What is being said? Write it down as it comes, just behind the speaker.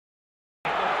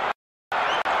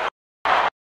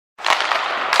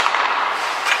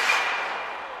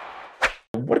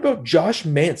about Josh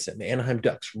Manson, the Anaheim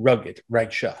Ducks, rugged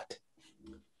right shot?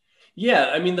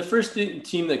 Yeah, I mean, the first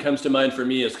team that comes to mind for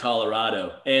me is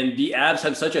Colorado, and the Avs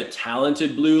have such a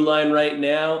talented blue line right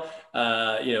now.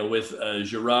 With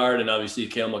Girard and obviously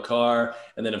Cale Makar,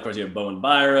 and then of course you have Bowen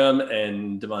Byram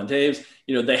and Devon Taves.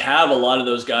 They have a lot of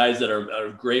those guys that are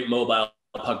great mobile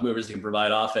puck movers that can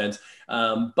provide offense.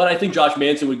 But I think Josh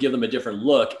Manson would give them a different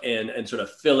look and sort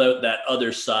of fill out that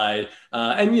other side.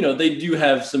 And they do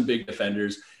have some big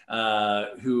defenders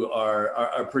who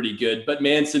are pretty good. But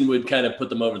Manson would kind of put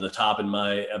them over the top, in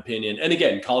my opinion. And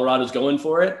again, Colorado's going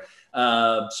for it.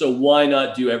 So why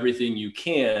not do everything you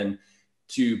can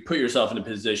to put yourself in a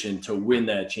position to win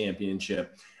that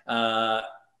championship?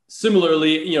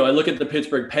 Similarly, I look at the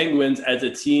Pittsburgh Penguins as a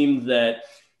team that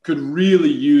could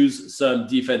really use some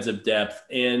defensive depth.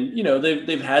 And,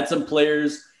 they've had some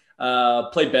players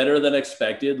play better than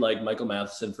expected, like Michael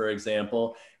Matheson, for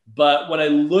example. But when I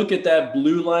look at that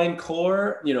blue line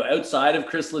core, outside of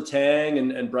Chris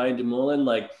Letang and Brian Dumoulin,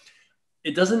 like,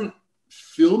 it doesn't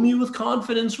fill me with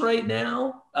confidence right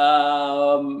now.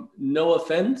 No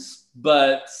offense,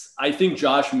 but I think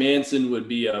Josh Manson would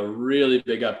be a really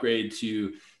big upgrade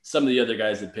to some of the other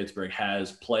guys that Pittsburgh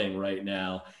has playing right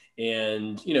now.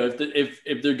 And,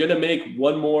 if they're going to make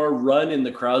one more run in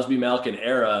the Crosby Malkin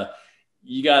era,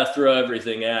 you got to throw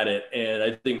everything at it. And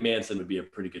I think Manson would be a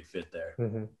pretty good fit there.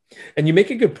 Mm-hmm. And you make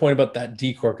a good point about that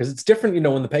decor, because it's different.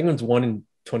 When the Penguins won in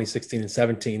 2016 and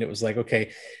 17, it was like,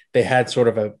 okay, they had sort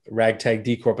of a ragtag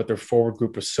decor, but their forward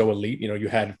group was so elite. You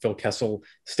had Phil Kessel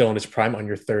still in his prime on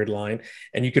your third line,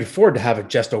 and you could afford to have a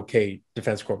just okay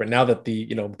defense core. But now that the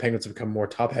Penguins have become more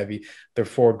top heavy, their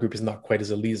forward group is not quite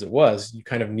as elite as it was. You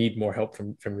kind of need more help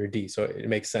from your D. So it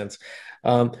makes sense.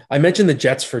 I mentioned the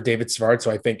Jets for David Savard. So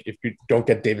I think if you don't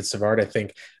get David Savard, I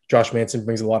think Josh Manson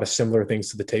brings a lot of similar things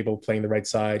to the table, playing the right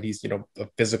side. He's, a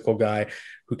physical guy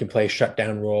who can play a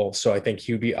shutdown role. So I think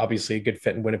he would be obviously a good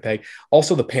fit in Winnipeg.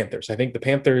 Also the Panthers. I think the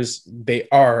Panthers,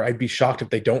 I'd be shocked if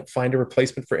they don't find a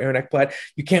replacement for Aaron Ekblad.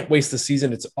 You can't waste the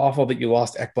season. It's awful that you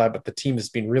lost Ekblad, but the team has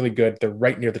been really good. They're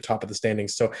right near the top of the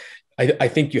standings. So I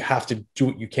think you have to do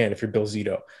what you can if you're Bill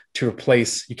Zito to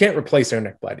replace, you can't replace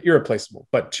Aaron Ekblad, irreplaceable,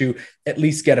 but to at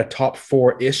least get a top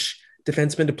 4-ish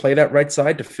defenseman to play that right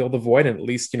side to fill the void and at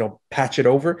least, patch it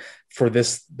over for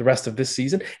the rest of this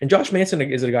season. And Josh Manson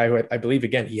is a guy who I believe,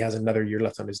 again, he has another year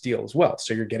left on his deal as well.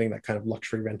 So you're getting that kind of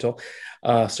luxury rental.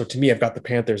 So to me, I've got the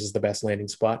Panthers as the best landing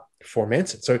spot for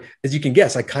Manson. So as you can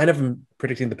guess, I kind of am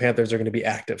predicting the Panthers are going to be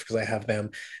active because I have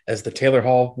them as the Taylor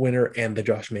Hall winner and the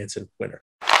Josh Manson winner.